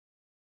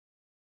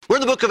We're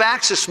in the book of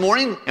Acts this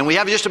morning, and we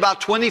have just about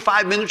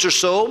 25 minutes or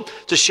so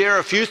to share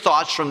a few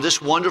thoughts from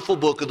this wonderful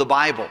book of the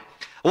Bible.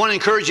 I want to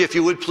encourage you, if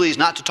you would please,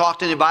 not to talk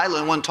to anybody.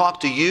 I want to talk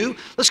to you.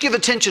 Let's give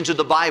attention to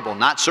the Bible,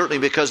 not certainly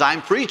because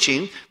I'm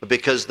preaching, but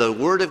because the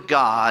Word of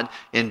God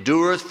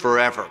endureth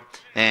forever.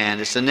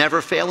 And it's a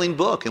never-failing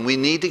book, and we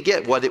need to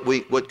get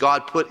what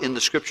God put in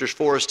the Scriptures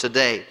for us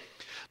today.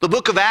 The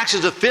book of Acts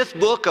is the fifth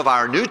book of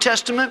our New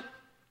Testament.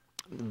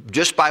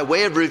 Just by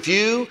way of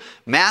review,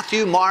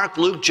 Matthew, Mark,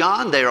 Luke,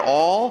 John, they're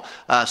all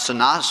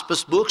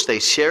synopsis books. They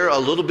share a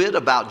little bit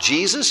about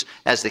Jesus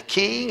as the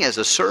king, as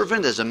a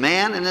servant, as a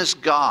man, and as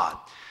God.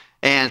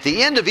 And at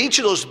the end of each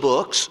of those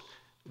books,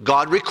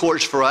 God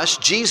records for us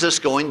Jesus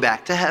going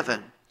back to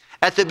heaven.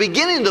 At the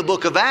beginning of the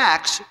book of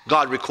Acts,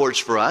 God records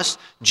for us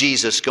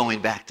Jesus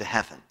going back to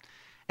heaven.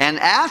 And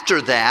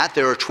after that,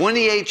 there are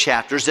 28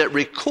 chapters that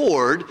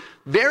record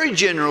very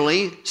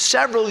generally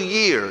several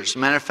years.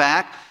 Matter of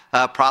fact,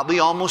 probably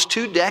almost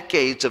 2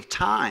 decades of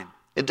time.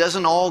 It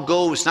doesn't all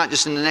go, it's not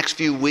just in the next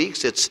few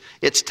weeks, it's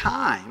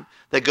time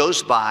that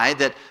goes by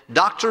that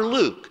Dr.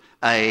 Luke,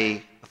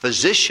 a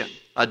physician,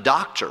 a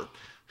doctor,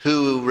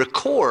 who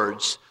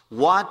records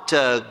what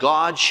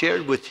God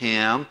shared with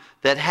him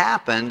that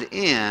happened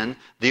in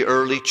the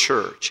early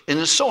church. And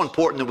it's so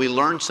important that we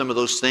learn some of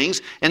those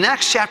things. In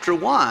Acts chapter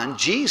 1,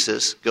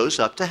 Jesus goes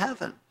up to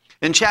heaven.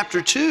 In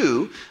chapter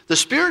 2, the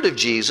Spirit of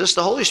Jesus,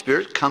 the Holy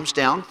Spirit, comes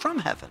down from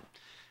heaven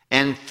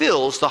and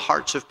fills the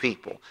hearts of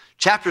people.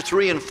 Chapter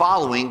 3 and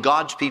following,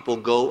 God's people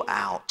go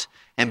out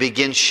and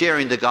begin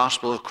sharing the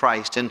gospel of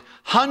Christ. And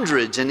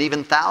hundreds and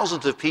even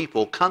thousands of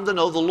people come to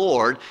know the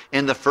Lord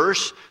in the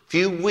first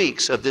few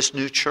weeks of this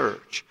new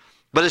church.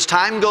 But as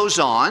time goes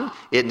on,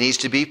 it needs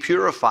to be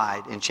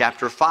purified. In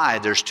chapter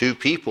 5, there's 2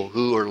 people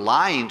who are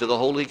lying to the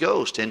Holy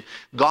Ghost, and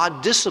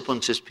God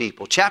disciplines his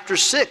people. Chapter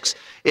 6,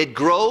 it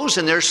grows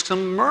and there's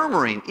some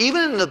murmuring.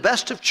 Even in the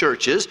best of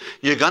churches,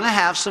 you're going to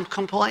have some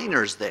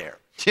complainers there.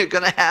 You're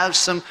going to have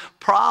some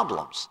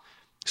problems,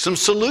 some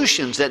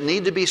solutions that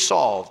need to be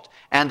solved.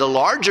 And the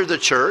larger the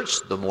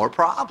church, the more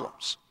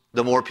problems.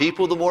 The more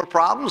people, the more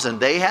problems, and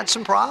they had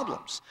some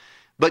problems.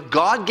 But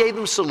God gave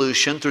them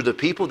solution through the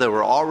people that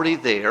were already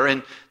there,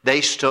 and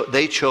they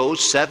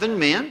chose 7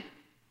 men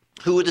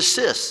who would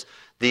assist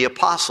the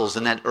apostles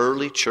in that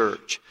early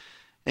church.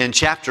 In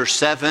chapter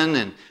 7,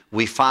 and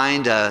we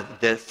find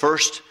the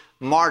first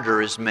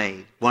martyr is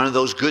made. One of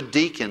those good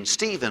deacons,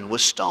 Stephen,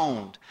 was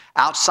stoned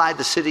outside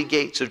the city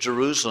gates of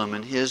Jerusalem,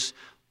 and his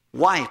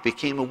wife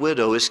became a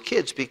widow. His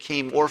kids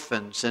became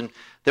orphans, and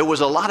there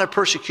was a lot of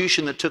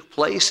persecution that took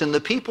place, and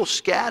the people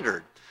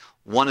scattered.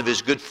 One of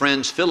his good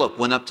friends, Philip,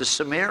 went up to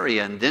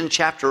Samaria, and then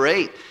chapter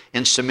 8,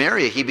 in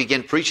Samaria, he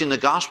began preaching the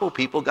gospel.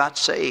 People got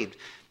saved.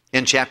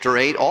 In chapter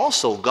 8,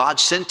 also, God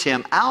sent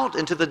him out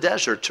into the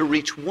desert to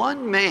reach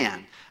one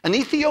man, an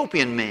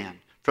Ethiopian man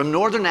from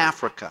northern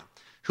Africa,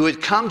 who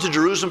had come to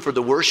Jerusalem for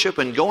the worship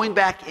and going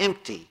back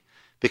empty,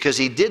 because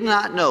he did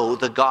not know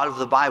the God of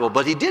the Bible.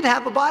 But he did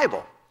have a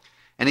Bible.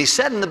 And he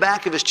sat in the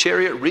back of his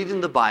chariot reading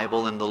the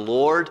Bible, and the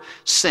Lord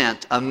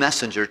sent a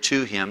messenger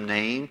to him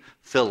named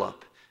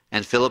Philip.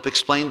 And Philip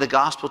explained the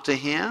gospel to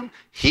him.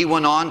 He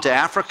went on to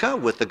Africa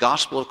with the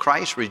gospel of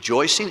Christ,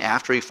 rejoicing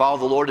after he followed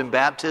the Lord in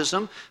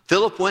baptism.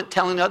 Philip went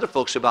telling other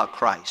folks about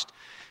Christ.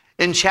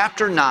 In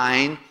chapter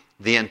 9,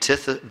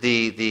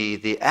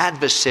 the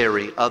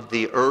adversary of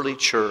the early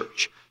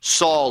church,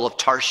 Saul of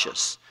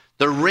Tarsus,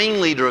 the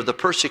ringleader of the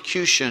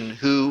persecution,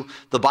 who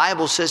the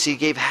Bible says he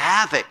gave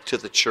havoc to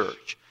the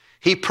church.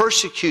 He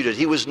persecuted.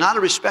 He was not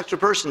a respected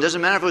person. It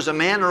doesn't matter if it was a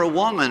man or a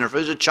woman, or if it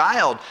was a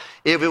child,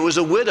 if it was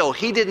a widow.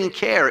 He didn't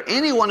care.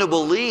 Anyone who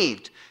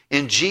believed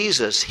in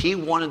Jesus, he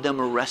wanted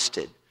them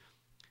arrested.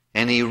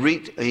 And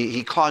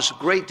he caused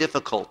great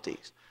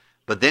difficulties.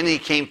 But then he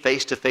came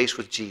face to face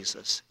with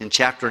Jesus. In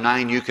chapter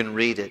 9, you can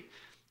read it.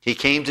 He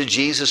came to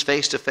Jesus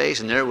face to face,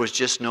 and there was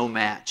just no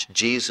match.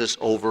 Jesus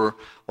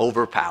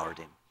overpowered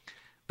him.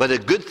 But a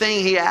good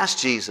thing he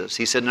asked Jesus.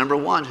 He said, number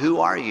 1,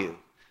 who are you?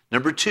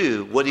 Number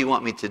 2, what do you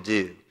want me to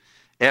do?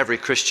 Every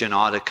Christian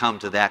ought to come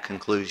to that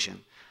conclusion.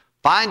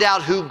 Find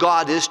out who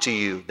God is to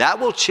you. That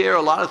will share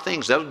a lot of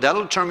things.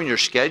 That'll determine your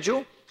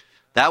schedule.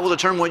 That will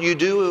determine what you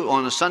do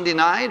on a Sunday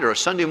night or a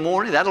Sunday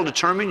morning. That'll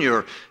determine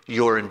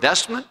your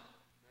investment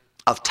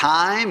of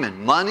time and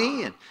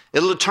money. And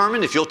it'll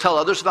determine if you'll tell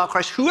others about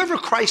Christ. Whoever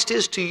Christ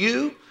is to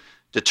you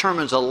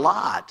determines a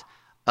lot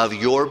of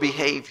your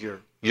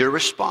behavior, your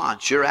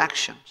response, your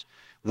actions.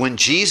 When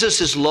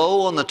Jesus is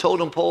low on the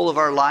totem pole of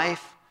our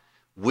life,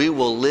 we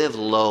will live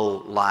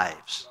low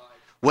lives.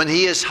 When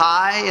he is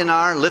high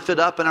lifted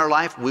up in our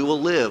life, we will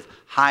live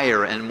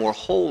higher and more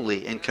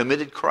holy and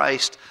committed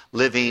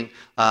living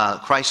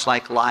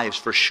Christ-like lives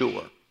for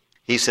sure.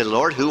 He said,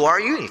 Lord, who are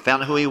you? He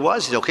found out who he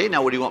was. He said, okay,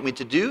 now what do you want me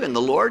to do? And the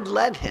Lord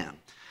led him.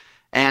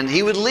 And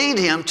he would lead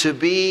him to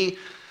be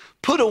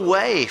put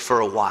away for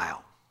a while.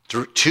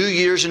 2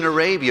 years in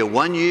Arabia,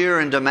 1 year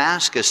in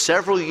Damascus,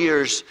 several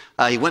years.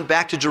 He went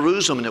back to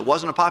Jerusalem, and it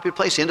wasn't a popular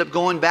place. He ended up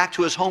going back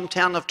to his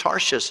hometown of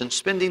Tarshish and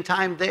spending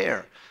time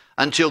there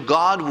until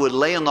God would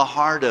lay on the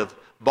heart of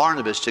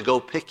Barnabas to go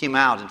pick him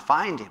out and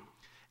find him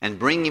and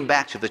bring him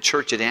back to the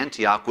church at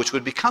Antioch, which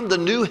would become the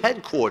new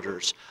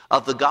headquarters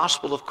of the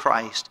gospel of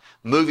Christ,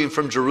 moving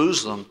from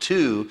Jerusalem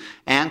to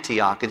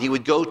Antioch. And he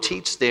would go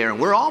teach there. And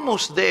we're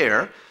almost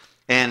there.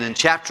 And in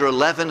chapter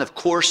 11, of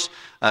course,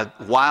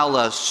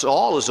 while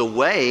Saul is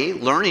away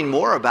learning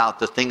more about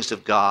the things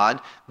of God,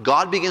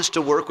 God begins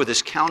to work with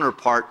his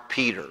counterpart,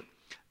 Peter.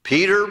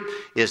 Peter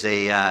is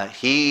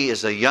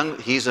he's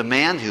a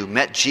man who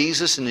met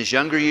Jesus in his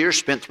younger years,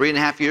 spent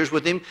 3.5 years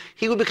with him.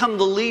 He would become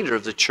the leader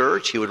of the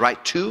church. He would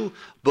write 2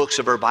 books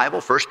of our Bible,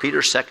 1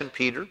 Peter, 2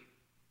 Peter.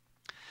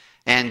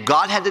 And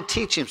God had to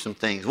teach him some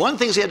things. One of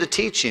the things he had to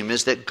teach him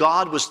is that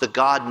God was the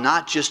God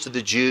not just of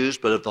the Jews,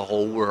 but of the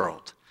whole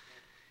world.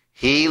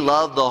 He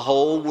loved the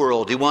whole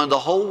world. He wanted the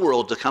whole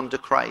world to come to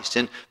Christ.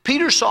 And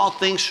Peter saw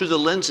things through the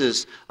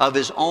lenses of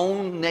his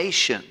own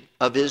nation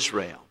of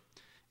Israel.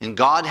 And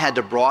God had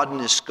to broaden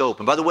his scope.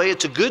 And by the way,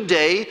 it's a good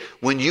day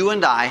when you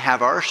and I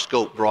have our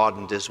scope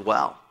broadened as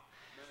well.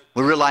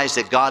 We realize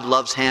that God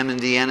loves Hammond,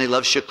 Indiana. He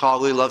loves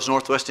Chicago. He loves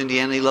Northwest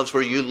Indiana. He loves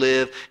where you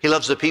live. He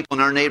loves the people in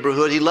our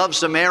neighborhood. He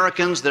loves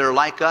Americans that are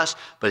like us.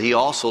 But he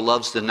also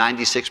loves the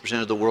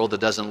 96% of the world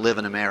that doesn't live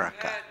in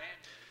America.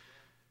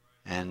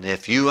 And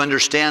if you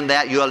understand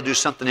that, you ought to do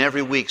something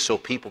every week so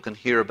people can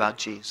hear about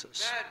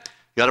Jesus.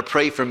 You ought to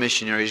pray for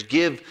missionaries.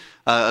 Give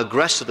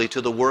aggressively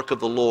to the work of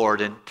the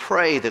Lord and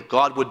pray that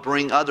God would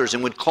bring others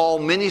and would call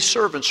many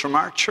servants from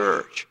our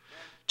church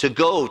to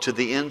go to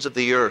the ends of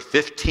the earth.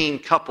 15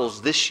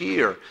 couples this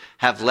year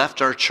have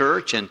left our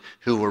church and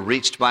who were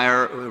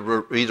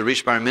either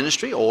reached by our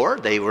ministry or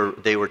they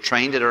were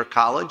trained at our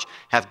college,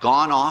 have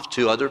gone off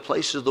to other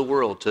places of the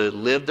world to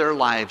live their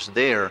lives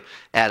there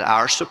at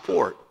our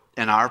support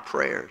and our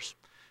prayers.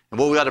 And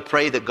we ought to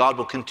pray that God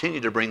will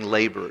continue to bring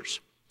laborers.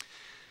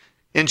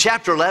 In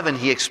chapter 11,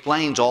 he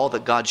explains all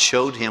that God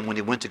showed him when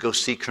he went to go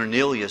see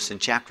Cornelius in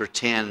chapter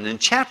 10. And in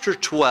chapter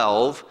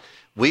 12,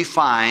 we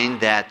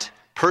find that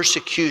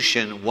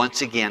persecution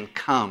once again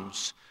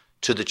comes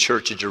to the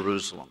church of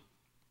Jerusalem.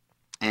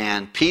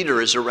 And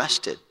Peter is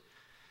arrested.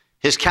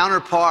 His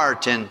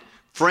counterpart and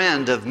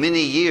friend of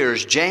many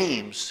years,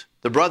 James,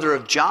 the brother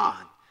of John,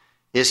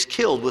 is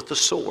killed with the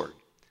sword.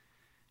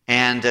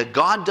 And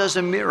God does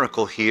a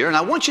miracle here. And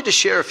I want you to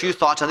share a few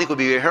thoughts I think will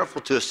be very helpful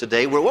to us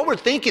today. Where what we're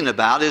thinking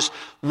about is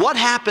what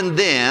happened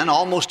then,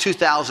 almost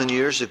 2,000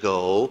 years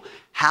ago.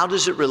 How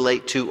does it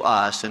relate to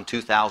us in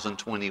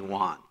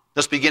 2021?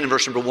 Let's begin in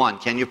verse number 1.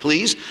 Can you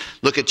please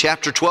look at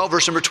chapter 12,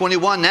 verse number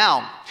 21.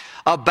 Now,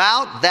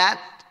 about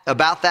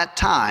that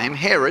time,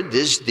 Herod,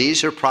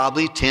 these are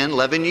probably 10,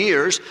 11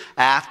 years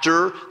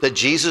after that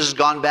Jesus has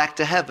gone back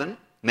to heaven.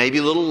 Maybe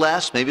a little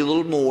less, maybe a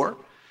little more.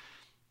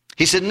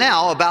 He said,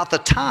 now about the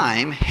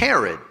time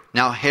Herod.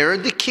 Now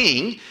Herod the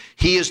king,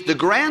 he is the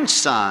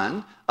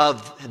grandson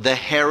of the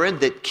Herod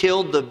that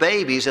killed the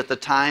babies at the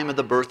time of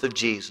the birth of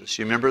Jesus.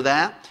 You remember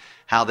that?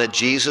 How that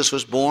Jesus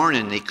was born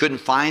and they couldn't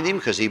find him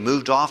because he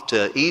moved off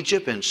to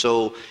Egypt. And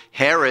so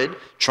Herod,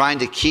 trying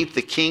to keep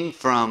the king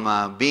from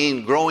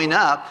growing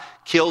up,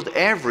 killed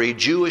every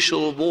Jewish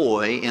little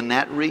boy in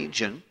that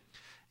region.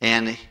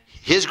 And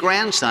his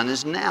grandson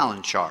is now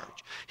in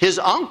charge. His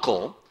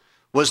uncle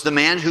was the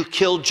man who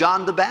killed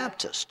John the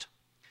Baptist.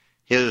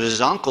 It was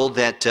his uncle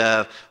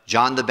that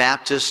John the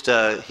Baptist,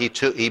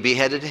 he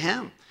beheaded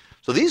him.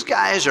 So these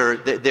guys are,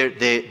 they're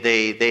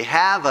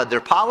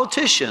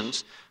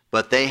politicians,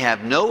 but they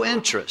have no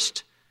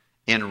interest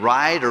in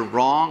right or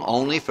wrong,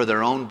 only for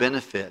their own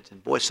benefit.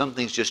 And boy, some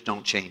things just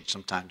don't change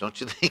sometimes, don't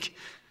you think?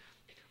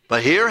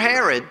 But here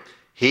Herod,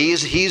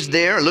 he's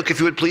there. Look, if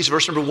you would please,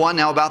 verse number 1.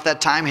 Now about that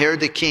time,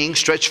 Herod the king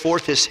stretched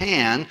forth his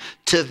hand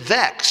to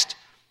vex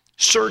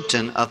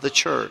certain of the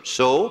church.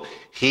 So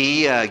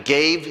he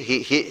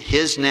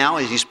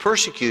he's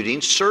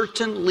persecuting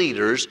certain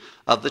leaders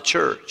of the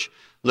church.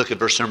 Look at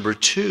verse number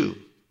 2.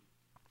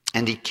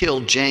 And he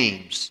killed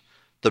James,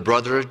 the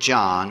brother of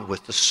John,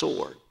 with the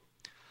sword.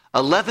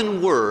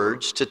 11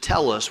 words to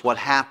tell us what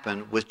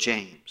happened with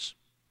James.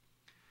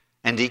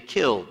 And he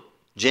killed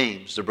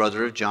James, the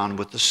brother of John,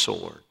 with the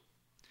sword.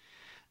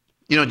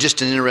 You know,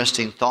 just an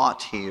interesting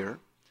thought here.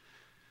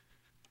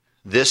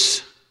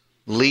 This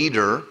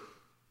leader,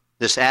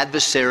 this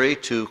adversary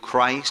to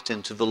Christ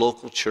and to the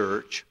local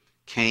church,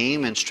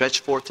 came and stretched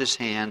forth his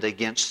hand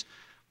against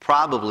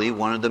probably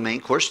one of the main,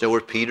 of course, there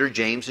were Peter,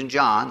 James, and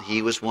John.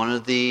 He was one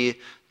of the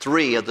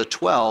 3 of the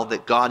 12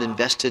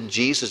 that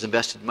Jesus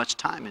invested much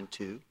time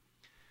into.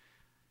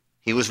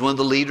 He was one of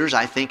the leaders,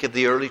 I think, of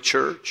the early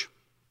church.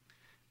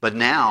 But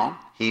now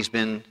he's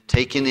been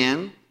taken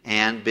in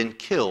and been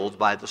killed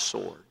by the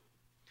sword.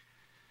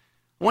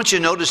 I want you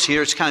to notice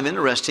here, it's kind of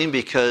interesting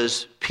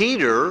because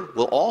Peter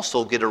will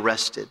also get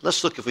arrested.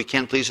 Let's look, if we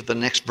can, please, at the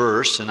next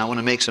verse, and I want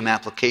to make some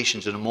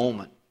applications in a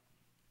moment.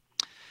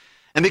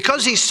 And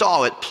because he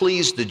saw it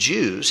pleased the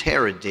Jews,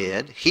 Herod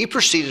did, he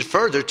proceeded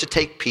further to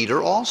take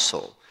Peter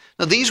also.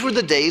 Now these were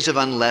the days of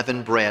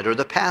unleavened bread, or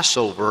the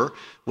Passover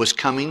was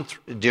coming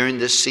during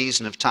this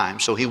season of time.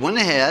 So he went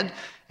ahead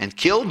and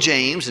killed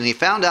James, and he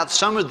found out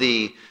some of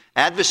the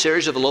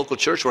adversaries of the local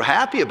church were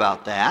happy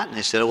about that. And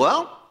they said,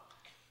 well,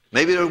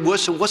 maybe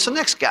what's the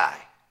next guy?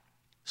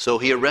 So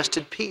he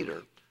arrested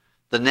Peter,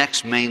 the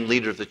next main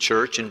leader of the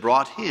church, and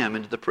brought him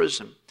into the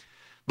prison.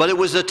 But it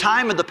was the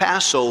time of the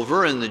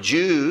Passover, and the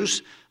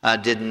Jews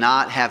did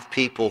not have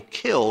people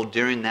killed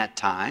during that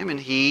time. And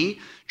he,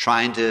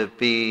 trying to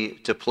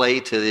play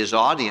to his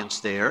audience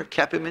there,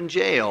 kept him in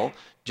jail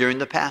during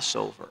the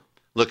Passover.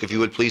 Look, if you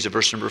would please, at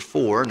verse number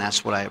 4, and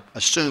that's what I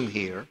assume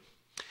here.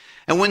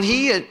 And when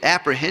he had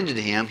apprehended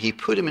him, he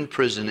put him in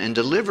prison and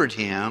delivered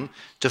him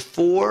to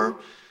 4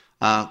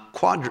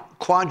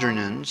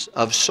 quadrants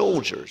of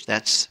soldiers.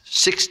 That's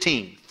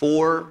 16.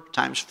 4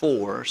 times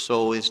 4.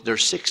 So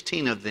there's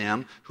 16 of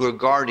them who are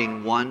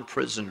guarding one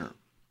prisoner.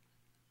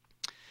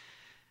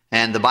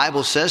 And the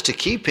Bible says to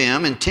keep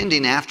him,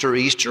 intending after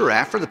Easter or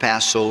after the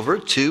Passover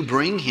to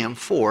bring him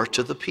forth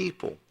to the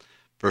people.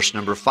 Verse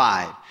number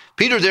 5.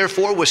 Peter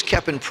therefore was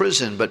kept in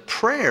prison, but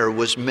prayer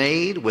was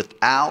made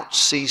without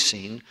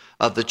ceasing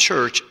of the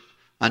church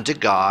unto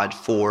God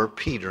for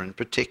Peter, in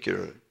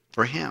particular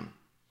for him.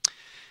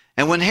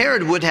 And when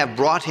Herod would have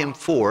brought him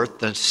forth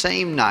the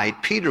same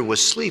night, Peter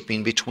was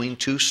sleeping between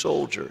 2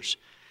 soldiers,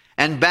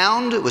 and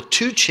bound with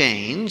 2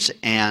 chains,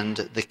 and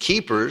the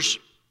keepers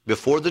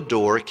before the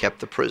door kept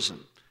the prison.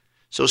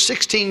 So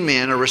 16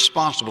 men are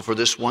responsible for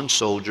this one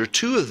soldier.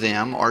 2 of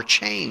them are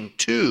chained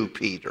to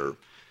Peter,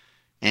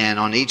 and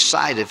on each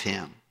side of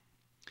him.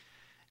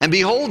 And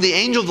behold, the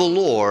angel of the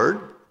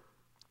Lord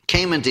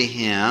came unto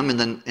him,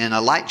 and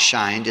a light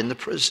shined in the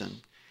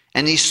prison.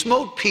 And he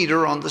smote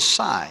Peter on the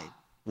side,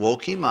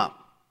 woke him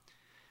up,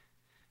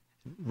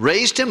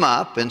 raised him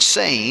up, and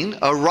saying,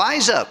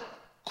 Arise up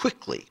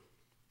quickly.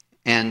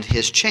 And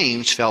his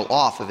chains fell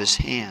off of his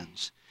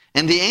hands.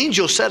 And the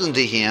angel said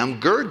unto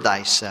him, Gird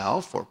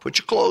thyself, or put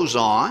your clothes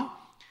on,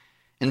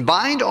 and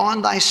bind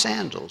on thy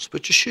sandals,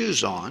 put your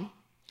shoes on.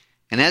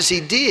 And as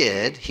he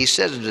did, he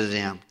said unto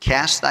them,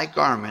 Cast thy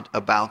garment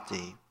about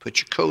thee, put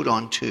your coat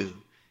on too,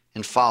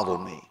 and follow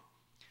me.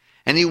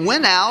 And he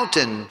went out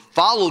and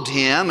followed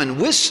him,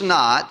 and wist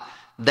not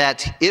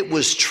that it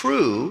was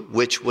true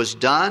which was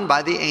done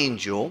by the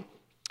angel,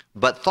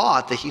 but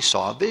thought that he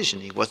saw a vision.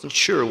 He wasn't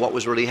sure what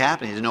was really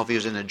happening. He didn't know if he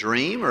was in a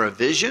dream or a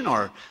vision,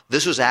 or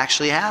this was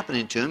actually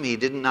happening to him. He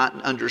did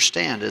not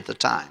understand at the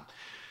time.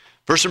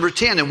 Verse number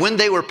 10, And when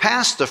they were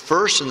past the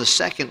first and the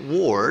second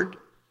ward,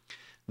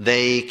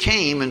 they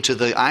came into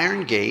the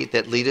iron gate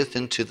that leadeth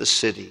into the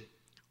city,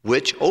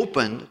 which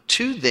opened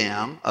to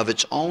them of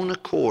its own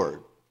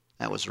accord.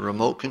 That was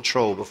remote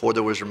control, before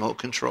there was remote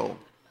control.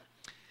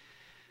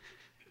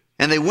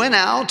 And they went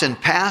out and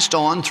passed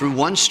on through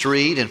one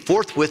street, and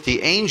forthwith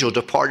the angel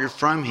departed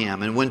from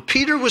him. And when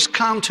Peter was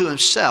come to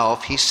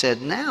himself, he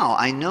said, Now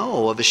I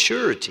know of a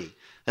surety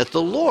that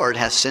the Lord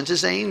hath sent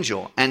his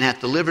angel, and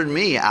hath delivered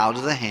me out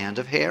of the hand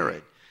of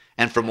Herod,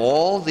 and from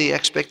all the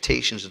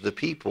expectations of the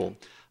people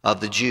of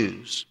the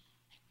Jews.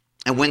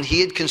 And when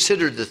he had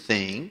considered the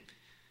thing,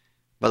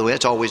 by the way,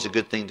 that's always a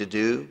good thing to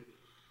do.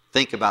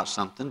 Think about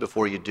something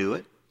before you do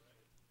it.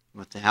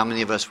 How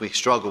many of us, we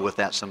struggle with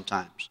that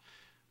sometimes?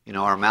 You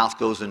know, our mouth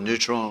goes in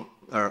neutral,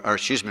 our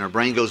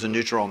brain goes in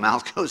neutral, our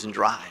mouth goes in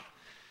drive.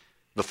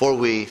 Before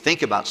we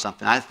think about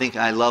something,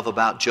 I love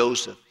about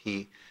Joseph.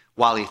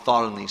 While he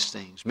thought on these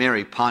things,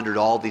 Mary pondered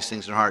all these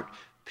things in her heart.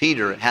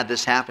 Peter had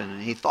this happen,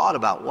 and he thought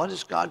about, what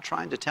is God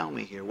trying to tell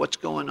me here? What's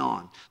going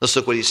on? Let's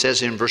look what he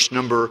says in verse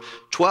number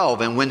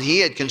 12. And when he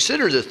had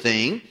considered the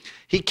thing,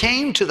 he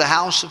came to the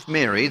house of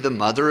Mary, the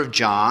mother of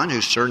John,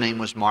 whose surname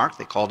was Mark.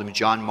 They called him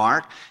John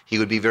Mark. He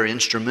would be very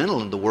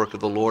instrumental in the work of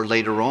the Lord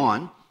later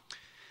on,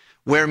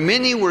 where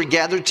many were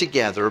gathered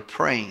together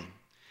praying.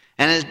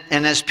 And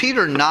as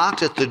Peter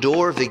knocked at the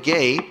door of the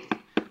gate,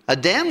 a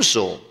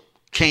damsel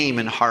came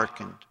and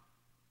hearkened,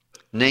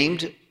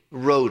 named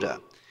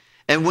Rhoda.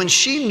 And when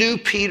she knew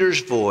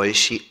Peter's voice,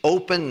 she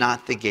opened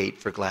not the gate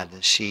for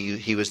gladness.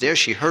 He was there,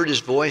 she heard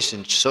his voice,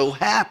 and so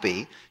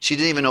happy, she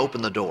didn't even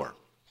open the door,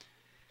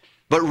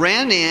 but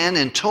ran in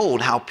and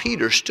told how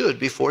Peter stood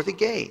before the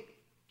gate.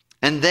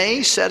 And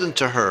they said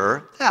unto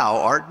her, Thou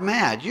art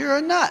mad, you're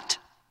a nut.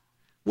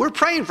 We're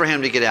praying for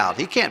him to get out.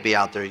 He can't be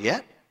out there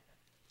yet.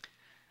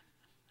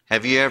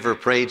 Have you ever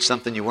prayed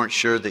something you weren't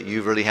sure that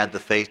you really had the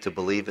faith to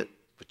believe it,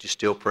 but you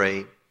still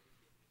prayed?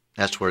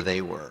 That's where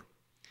they were.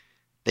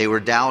 They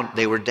were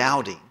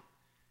doubting.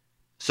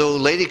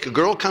 So a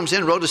girl comes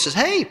in, Rhoda says,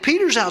 Hey,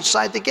 Peter's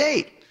outside the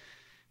gate.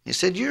 He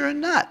said, You're a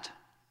nut.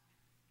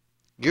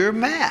 You're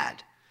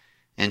mad.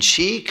 And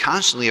she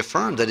constantly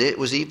affirmed that it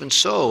was even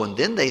so. And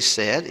then they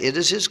said, It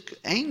is his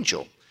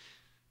angel.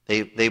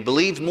 They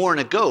believed more in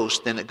a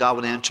ghost than that God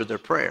would answer their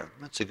prayer.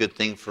 That's a good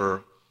thing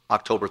for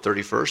October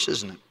 31st,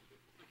 isn't it?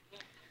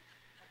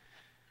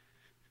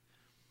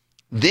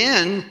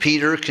 Then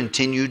Peter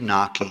continued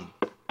knocking.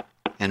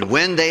 And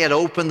when they had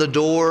opened the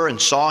door and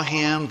saw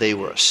him, they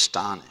were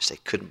astonished. They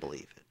couldn't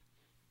believe it.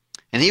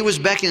 And he was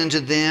beckoning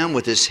to them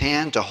with his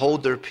hand to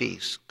hold their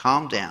peace.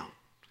 Calm down.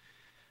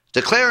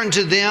 Declaring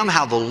to them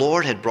how the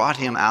Lord had brought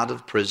him out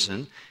of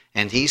prison.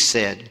 And he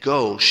said,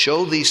 go,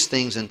 show these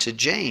things unto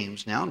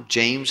James. Now,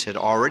 James had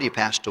already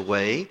passed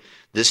away.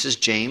 This is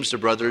James, the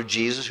brother of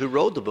Jesus, who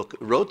wrote the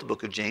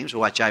book of James,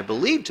 which I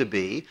believe to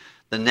be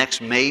the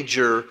next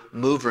major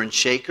mover and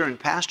shaker and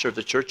pastor of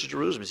the church of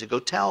Jerusalem. He said, go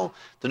tell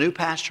the new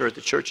pastor at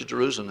the church of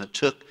Jerusalem that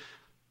took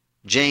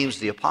James,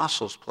 the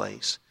apostle's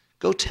place.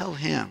 Go tell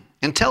him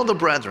and tell the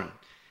brethren.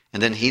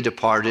 And then he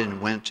departed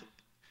and went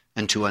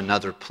into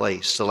another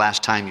place. The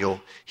last time you'll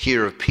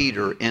hear of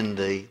Peter in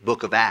the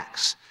book of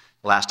Acts,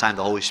 the last time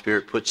the Holy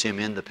Spirit puts him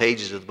in the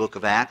pages of the book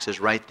of Acts is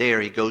right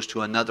there. He goes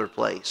to another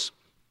place.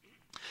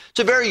 It's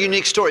a very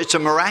unique story. It's a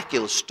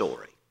miraculous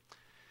story.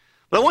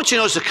 But I want you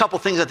to notice a couple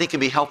things I think can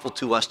be helpful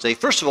to us today.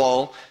 First of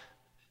all,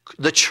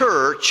 the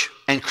church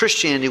and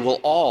Christianity will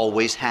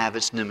always have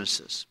its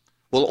nemesis,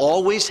 will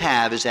always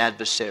have its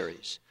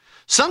adversaries.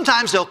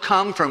 Sometimes they'll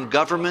come from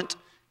government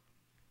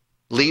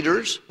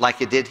leaders,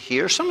 like it did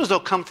here. Sometimes they'll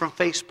come from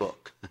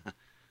Facebook.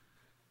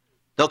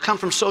 They'll come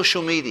from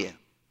social media.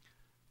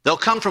 They'll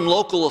come from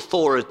local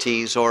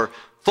authorities or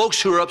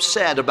folks who are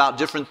upset about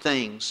different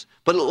things.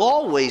 But it'll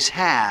always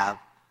have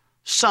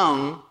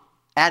some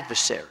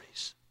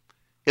adversaries.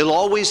 It'll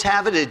always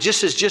have it. It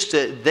just is just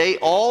that they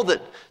all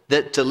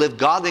that to live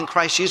godly in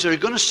Christ Jesus are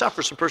going to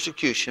suffer some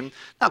persecution.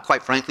 Now,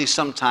 quite frankly,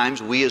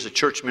 sometimes we as a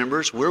church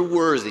members, we're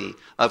worthy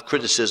of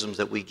criticisms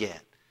that we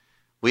get.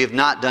 We have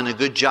not done a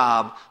good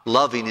job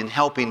loving and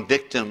helping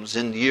victims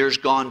in years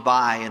gone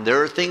by, and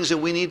there are things that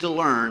we need to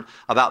learn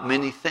about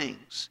many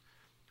things.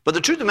 But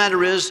the truth of the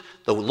matter is,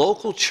 the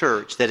local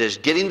church that is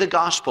getting the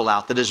gospel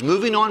out, that is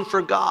moving on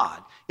for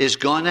God, is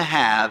going to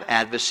have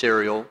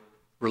adversarial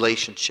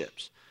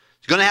relationships.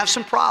 It's going to have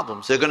some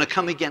problems. They're going to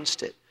come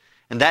against it.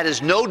 And that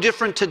is no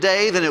different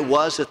today than it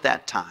was at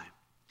that time.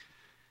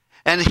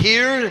 And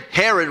here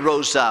Herod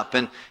rose up.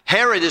 And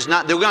Herod is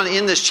not, they're going to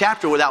end this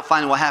chapter without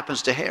finding what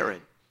happens to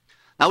Herod.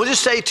 Now, I would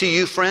just say to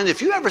you, friend,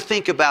 if you ever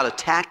think about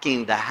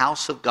attacking the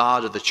house of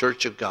God or the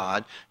church of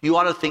God, you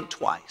ought to think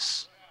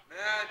twice.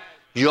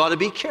 You ought to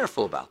be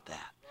careful about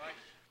that.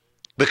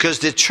 Because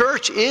the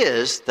church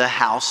is the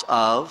house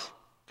of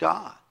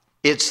God.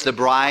 It's the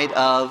bride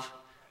of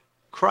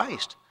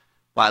Christ.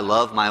 Well, I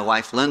love my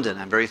wife, Linda, and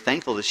I'm very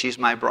thankful that she's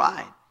my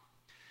bride.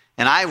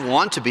 And I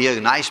want to be a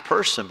nice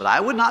person, but I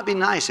would not be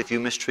nice if you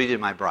mistreated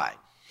my bride.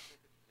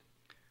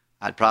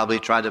 I'd probably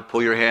try to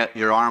pull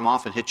your arm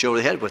off and hit you over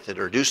the head with it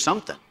or do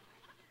something.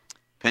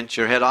 Pinch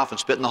your head off and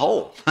spit in the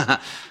hole.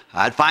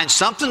 I'd find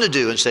something to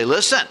do and say,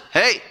 listen,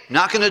 hey,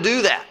 not going to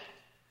do that.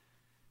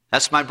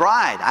 That's my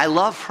bride. I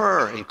love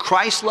her, and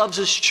Christ loves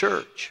his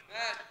church.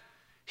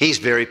 He's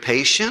very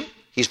patient.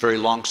 He's very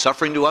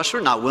long-suffering to us.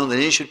 We're not willing that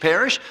any should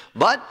perish.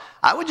 But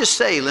I would just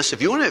say, listen,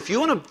 if you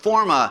want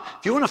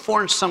to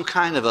form some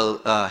kind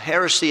of a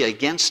heresy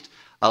against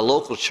a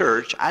local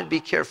church, I'd be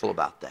careful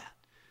about that.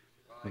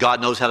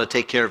 God knows how to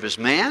take care of his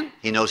man.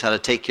 He knows how to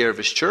take care of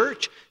his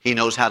church. He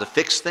knows how to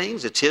fix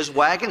things. It's his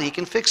wagon. He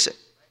can fix it.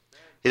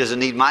 He doesn't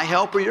need my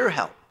help or your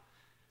help.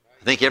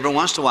 I think every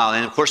once in a while,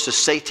 and of course the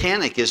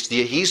satanic he's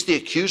the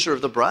accuser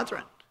of the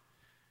brethren.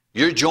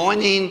 You're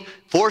joining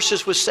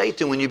forces with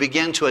Satan when you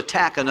begin to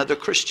attack another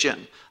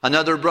Christian,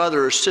 another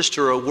brother or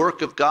sister, or a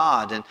work of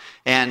God.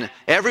 And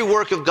every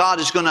work of God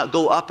is going to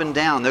go up and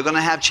down. They're going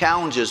to have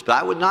challenges, but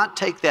I would not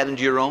take that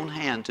into your own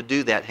hand to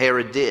do that.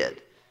 Herod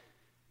did.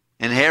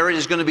 And Herod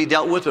is going to be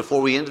dealt with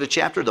before we end the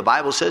chapter. The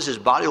Bible says his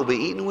body will be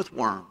eaten with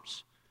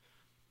worms.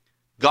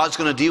 God's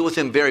going to deal with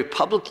him very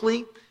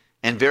publicly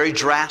and very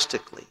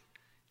drastically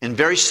and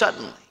very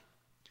suddenly.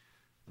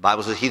 The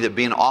Bible says he that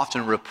being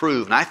often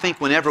reproved. And I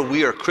think whenever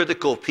we are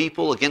critical of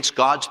people, against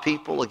God's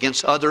people,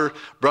 against other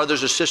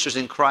brothers or sisters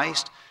in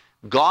Christ,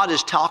 God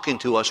is talking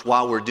to us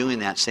while we're doing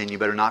that, saying, you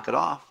better knock it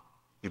off.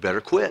 You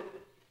better quit.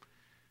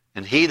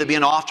 And he that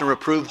being often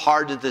reproved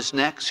hardeneth his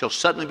neck shall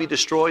suddenly be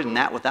destroyed, and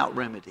that without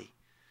remedy.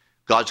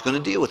 God's going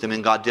to deal with him,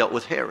 and God dealt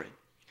with Herod.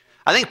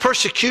 I think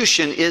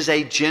persecution is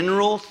a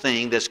general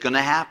thing that's going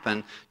to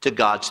happen to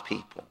God's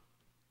people.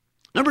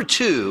 Number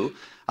two,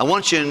 I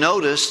want you to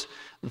notice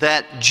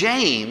that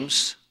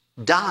James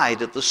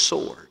died of the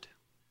sword.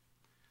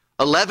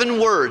 11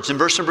 words in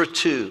verse number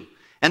 2.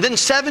 And then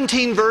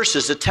 17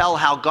 verses that tell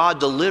how God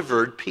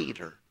delivered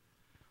Peter.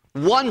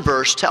 One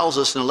verse tells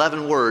us in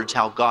 11 words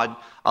how God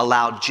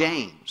allowed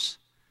James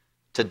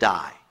to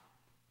die.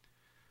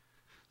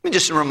 Let me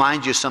just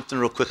remind you of something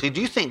real quickly. Do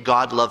you think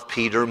God loved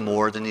Peter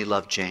more than he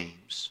loved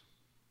James?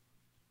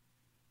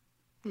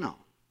 No.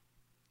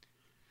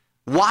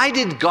 Why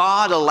did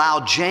God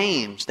allow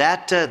James,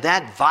 that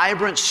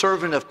vibrant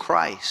servant of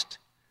Christ,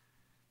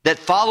 that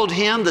followed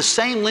him the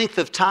same length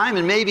of time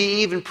and maybe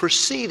even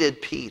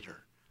preceded Peter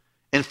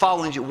in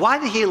following you? Why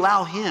did he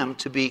allow him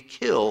to be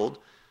killed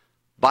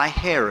by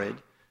Herod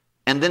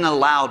and then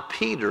allowed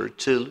Peter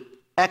to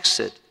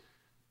exit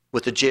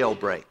with a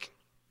jailbreak?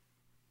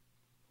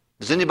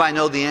 Does anybody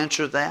know the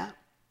answer to that?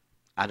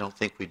 I don't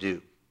think we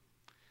do.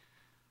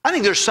 I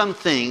think there's some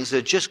things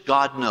that just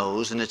God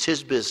knows, and it's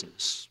his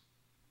business.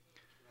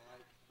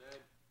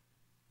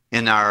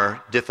 In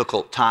our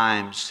difficult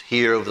times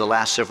here over the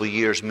last several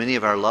years, many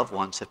of our loved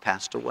ones have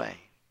passed away.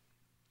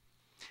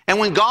 And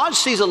when God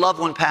sees a loved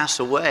one pass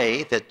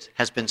away that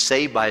has been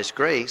saved by his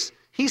grace,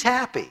 he's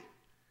happy.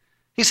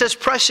 He says,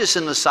 precious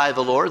in the sight of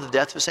the Lord, the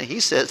death of a saint. He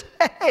says,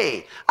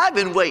 hey, I've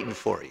been waiting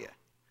for you.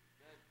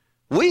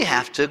 We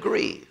have to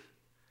grieve.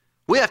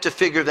 We have to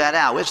figure that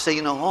out. We have to say,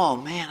 oh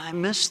man, I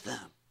miss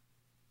them.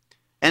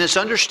 And it's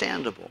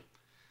understandable.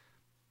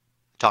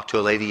 I talked to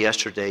a lady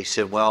yesterday. She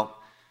said, well,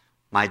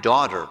 my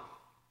daughter,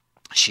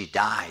 she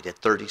died at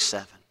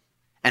 37.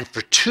 And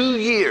for 2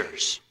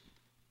 years,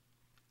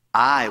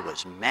 I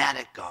was mad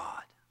at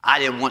God. I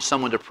didn't want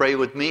someone to pray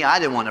with me. I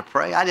didn't want to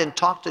pray. I didn't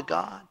talk to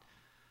God.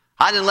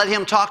 I didn't let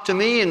him talk to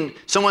me, and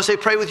someone say,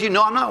 pray with you.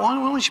 No, I'm not. Why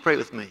don't you pray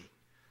with me?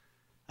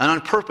 And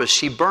on purpose,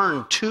 she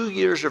burned 2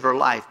 years of her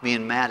life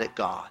being mad at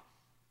God.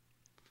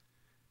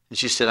 And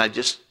she said,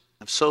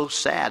 I'm so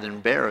sad and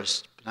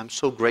embarrassed, but I'm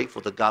so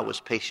grateful that God was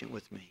patient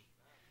with me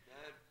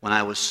when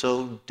I was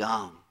so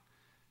dumb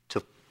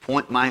to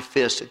point my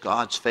fist at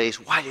God's face.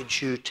 Why did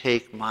you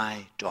take my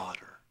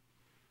daughter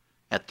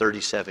at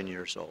 37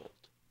 years old?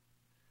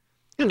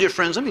 Dear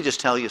friends, let me just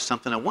tell you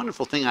something. A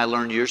wonderful thing I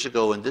learned years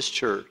ago in this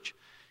church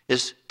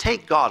is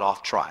take God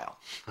off trial.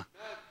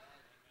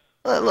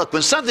 Look,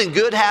 when something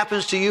good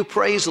happens to you,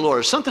 praise the Lord.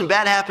 If something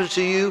bad happens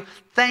to you,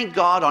 thank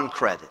God on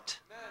credit.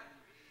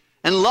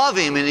 And love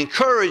him and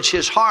encourage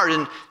his heart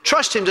and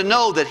trust him to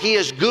know that he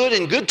is good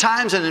in good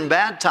times and in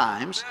bad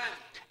times.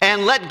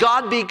 And let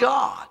God be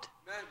God.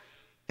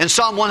 In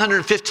Psalm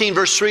 115,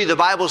 verse 3, the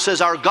Bible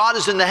says, our God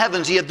is in the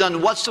heavens. He hath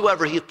done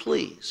whatsoever he hath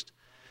pleased.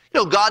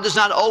 God does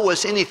not owe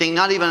us anything,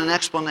 not even an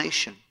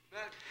explanation.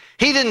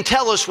 He didn't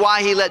tell us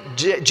why he let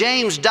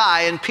James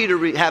die and Peter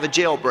have a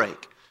jailbreak,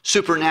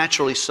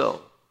 supernaturally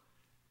so.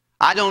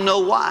 I don't know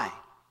why.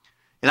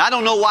 And I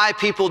don't know why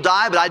people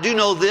die, but I do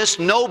know this,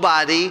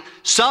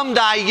 some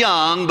die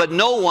young, but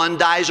no one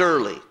dies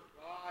early.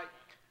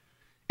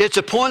 It's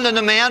appointed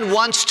that a man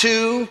wants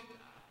to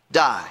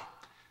die.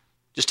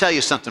 Just tell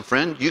you something,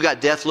 friend. You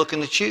got death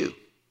looking at you.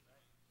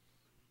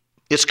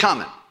 It's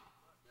coming.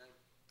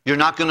 You're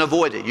not going to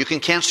avoid it. You can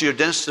cancel your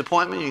dentist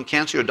appointment. You can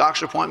cancel your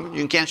doctor's appointment. You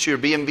can cancel your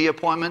B&B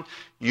appointment.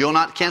 You'll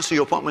not cancel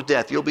your appointment with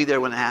death. You'll be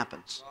there when it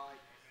happens.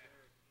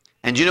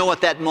 And you know what?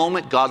 That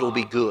moment, God will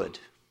be good.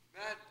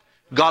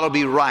 God will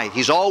be right.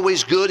 He's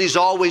always good. He's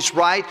always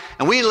right.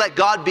 And we let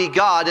God be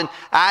God. And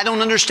I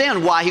don't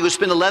understand why he would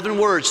spend 11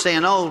 words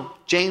saying,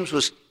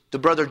 the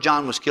brother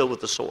John was killed with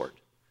the sword.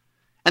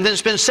 And then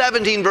spend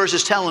 17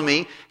 verses telling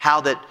me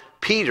how that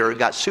Peter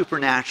got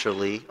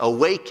supernaturally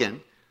awakened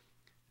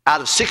out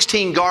of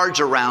 16 guards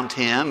around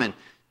him and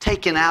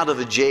taken out of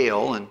a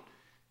jail. And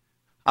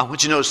I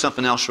want you to notice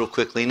something else real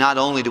quickly. Not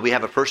only do we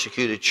have a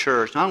persecuted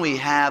church, not only do we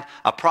have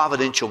a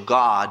providential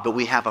God, but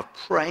we have a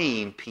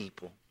praying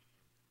people.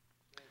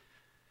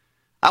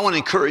 I want to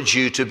encourage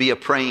you to be a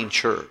praying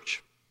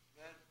church.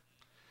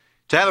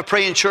 To have a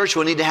praying church,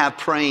 we'll need to have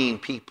praying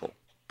people.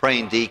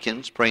 Praying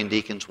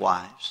deacons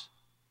wives.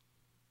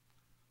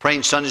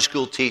 Praying Sunday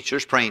school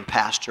teachers, praying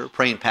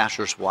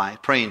pastor's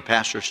wife, praying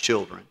pastor's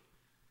children.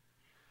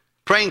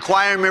 Praying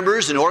choir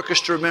members and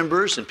orchestra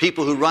members and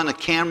people who run a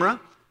camera.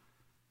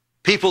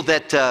 People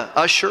that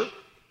usher.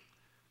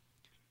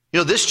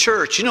 This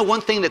church,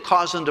 one thing that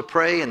caused them to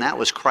pray, and that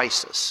was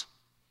crisis.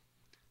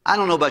 I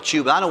don't know about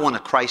you, but I don't want a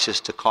crisis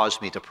to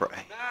cause me to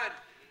pray.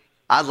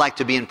 I'd like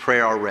to be in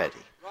prayer already.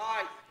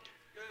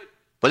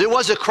 But it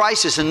was a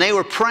crisis, and they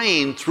were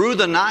praying through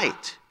the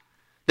night.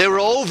 They were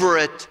over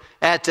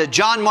at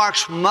John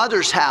Mark's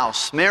mother's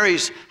house,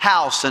 Mary's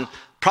house, and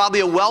probably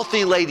a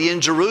wealthy lady in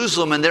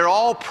Jerusalem, and they're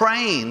all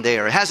praying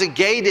there. It has a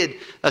gated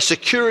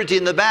security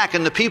in the back,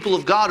 and the people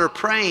of God are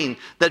praying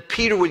that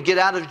Peter would get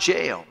out of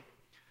jail.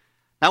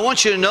 Now, I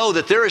want you to know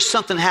that there is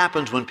something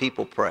happens when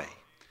people pray.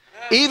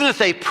 Even if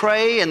they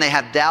pray and they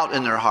have doubt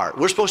in their heart.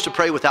 We're supposed to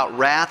pray without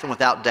wrath and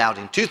without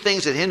doubting. Two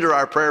things that hinder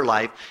our prayer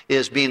life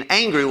is being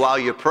angry while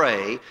you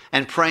pray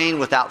and praying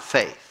without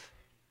faith.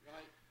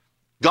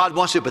 God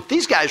wants it, but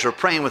these guys are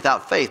praying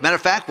without faith. Matter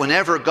of fact,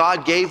 whenever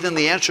God gave them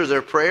the answer to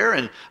their prayer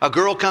and a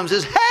girl comes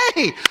and says,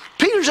 hey,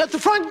 Peter's at the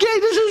front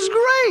gate, this is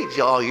great.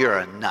 Oh, you're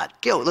a nut.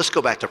 Let's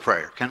go back to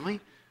prayer, can we?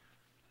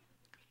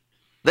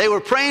 They were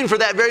praying for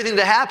that very thing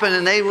to happen,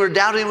 and they were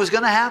doubting it was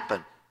going to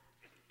happen.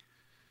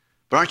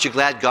 But aren't you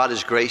glad God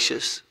is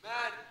gracious?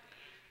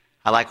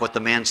 I like what the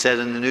man said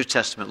in the New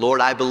Testament. Lord,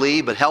 I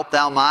believe, but help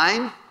thou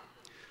mine.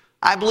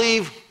 I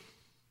believe,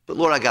 but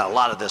Lord, I got a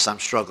lot of this I'm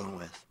struggling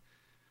with.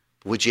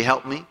 Would you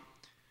help me?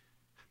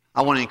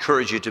 I want to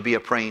encourage you to be a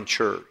praying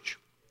church.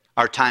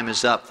 Our time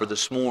is up for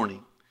this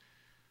morning.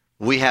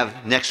 We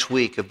have next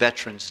week a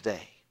Veterans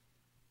Day.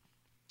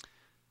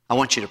 I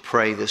want you to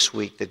pray this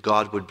week that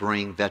God would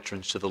bring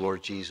veterans to the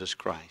Lord Jesus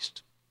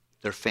Christ,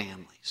 their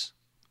families.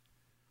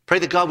 Pray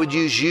that God would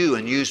use you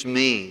and use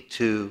me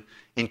to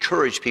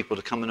encourage people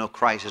to come to know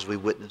Christ as we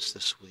witness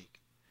this week.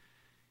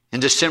 In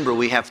December,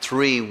 we have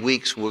 3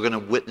 weeks we're going to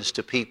witness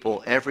to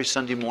people every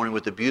Sunday morning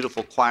with a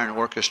beautiful choir and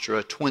orchestra,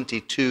 a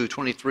 22,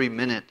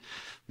 23-minute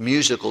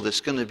musical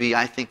that's going to be,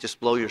 I think, just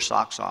blow your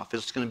socks off.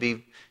 It's going to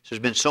be, there's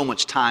been so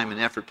much time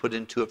and effort put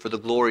into it for the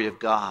glory of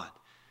God.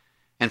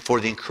 and for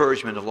the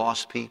encouragement of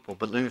lost people.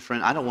 But let me,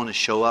 friend, I don't want to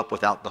show up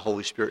without the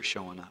Holy Spirit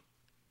showing up.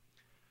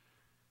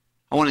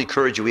 I want to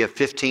encourage you. We have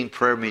 15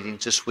 prayer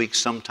meetings this week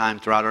sometime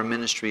throughout our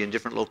ministry in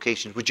different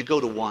locations. Would you go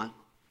to one?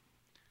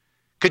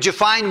 Could you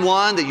find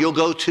one that you'll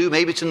go to?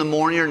 Maybe it's in the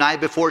morning or night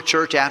before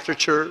church, after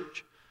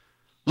church.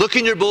 Look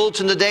in your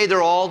bulletin today.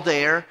 They're all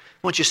there. I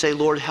want you to say,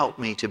 Lord, help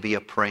me to be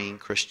a praying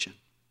Christian.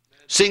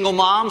 Single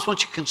moms, why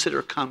don't you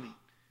consider coming?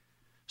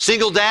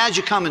 Single dads,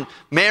 you come and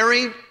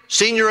married,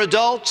 senior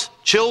adults,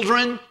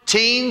 children,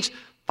 teens,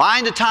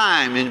 find a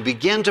time and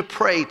begin to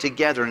pray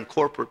together in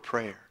corporate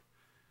prayer.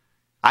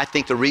 I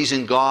think the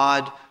reason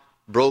God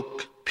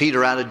broke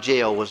Peter out of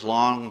jail was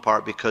long in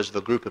part because of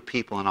a group of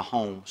people in a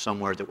home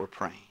somewhere that were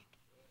praying.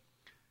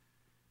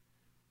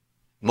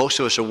 Most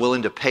of us are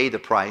willing to pay the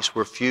price.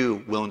 We're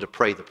few willing to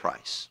pray the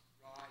price.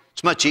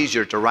 It's much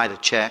easier to write a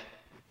check,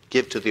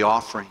 give to the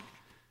offering,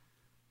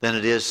 than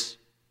it is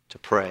to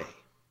pray.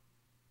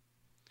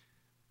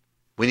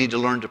 We need to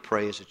learn to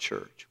pray as a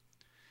church.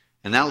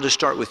 And that'll just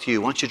start with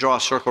you. Why don't you draw a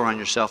circle around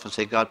yourself and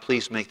say, God,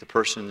 please make the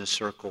person in this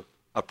circle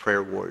a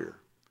prayer warrior.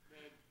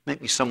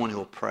 Make me someone who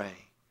will pray.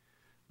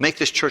 Make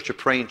this church a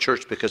praying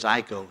church because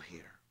I go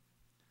here.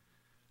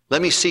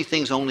 Let me see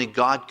things only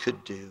God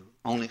could do,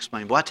 only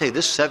explain. Well, I tell you,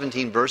 this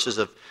 17 verses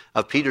of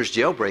Peter's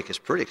jailbreak is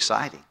pretty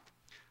exciting.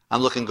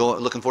 I'm looking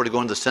forward to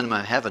going to the cinema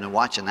in heaven and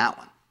watching that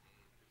one.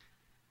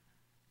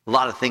 A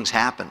lot of things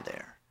happened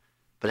there,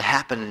 but it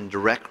happened in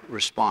direct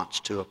response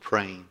to a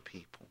praying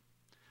people.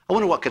 I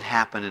wonder what could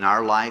happen in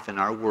our life, in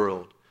our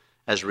world,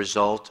 as a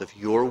result of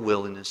your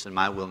willingness and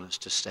my willingness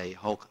to say,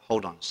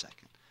 hold on a second.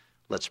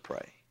 Let's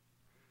pray.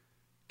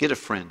 Get a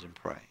friend and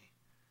pray.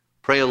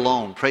 Pray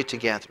alone. Pray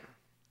together.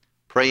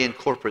 Pray in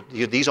corporate.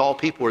 These all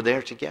people are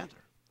there together.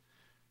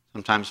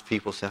 Sometimes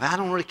people say, I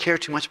don't really care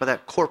too much about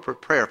that corporate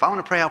prayer. If I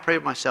want to pray, I'll pray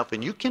with myself.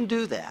 And you can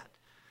do that.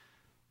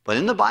 But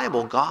in the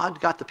Bible,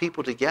 God got the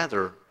people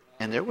together,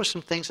 and there were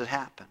some things that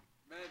happened.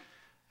 Amen.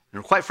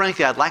 And quite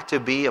frankly, I'd like to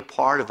be a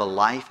part of a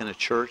life in a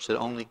church that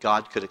only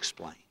God could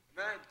explain.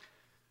 Amen.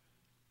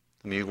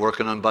 I mean, you're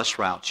working on bus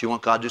routes. You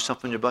want God to do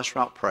something in your bus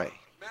route? Pray.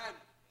 Amen.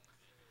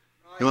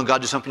 You want God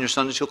to do something in your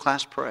Sunday school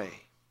class? Pray.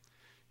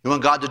 You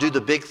want God to do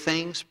the big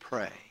things?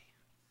 Pray.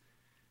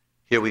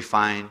 Here we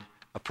find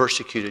a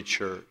persecuted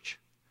church.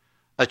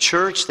 A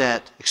church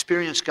that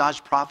experienced God's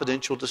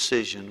providential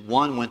decision.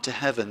 One went to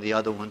heaven, the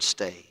other one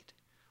stayed.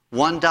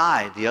 One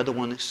died, the other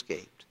one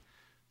escaped.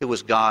 It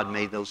was God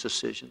made those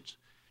decisions.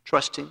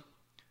 Trust Him.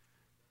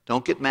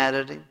 Don't get mad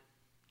at Him.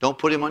 Don't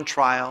put Him on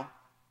trial.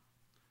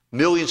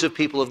 Millions of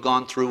people have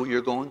gone through what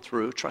you're going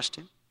through. Trust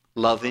Him.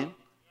 Love Him.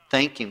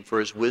 Thank Him for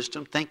His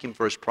wisdom. Thank Him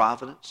for His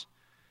providence.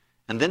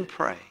 And then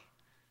pray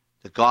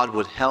that God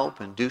would help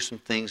and do some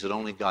things that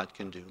only God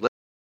can do.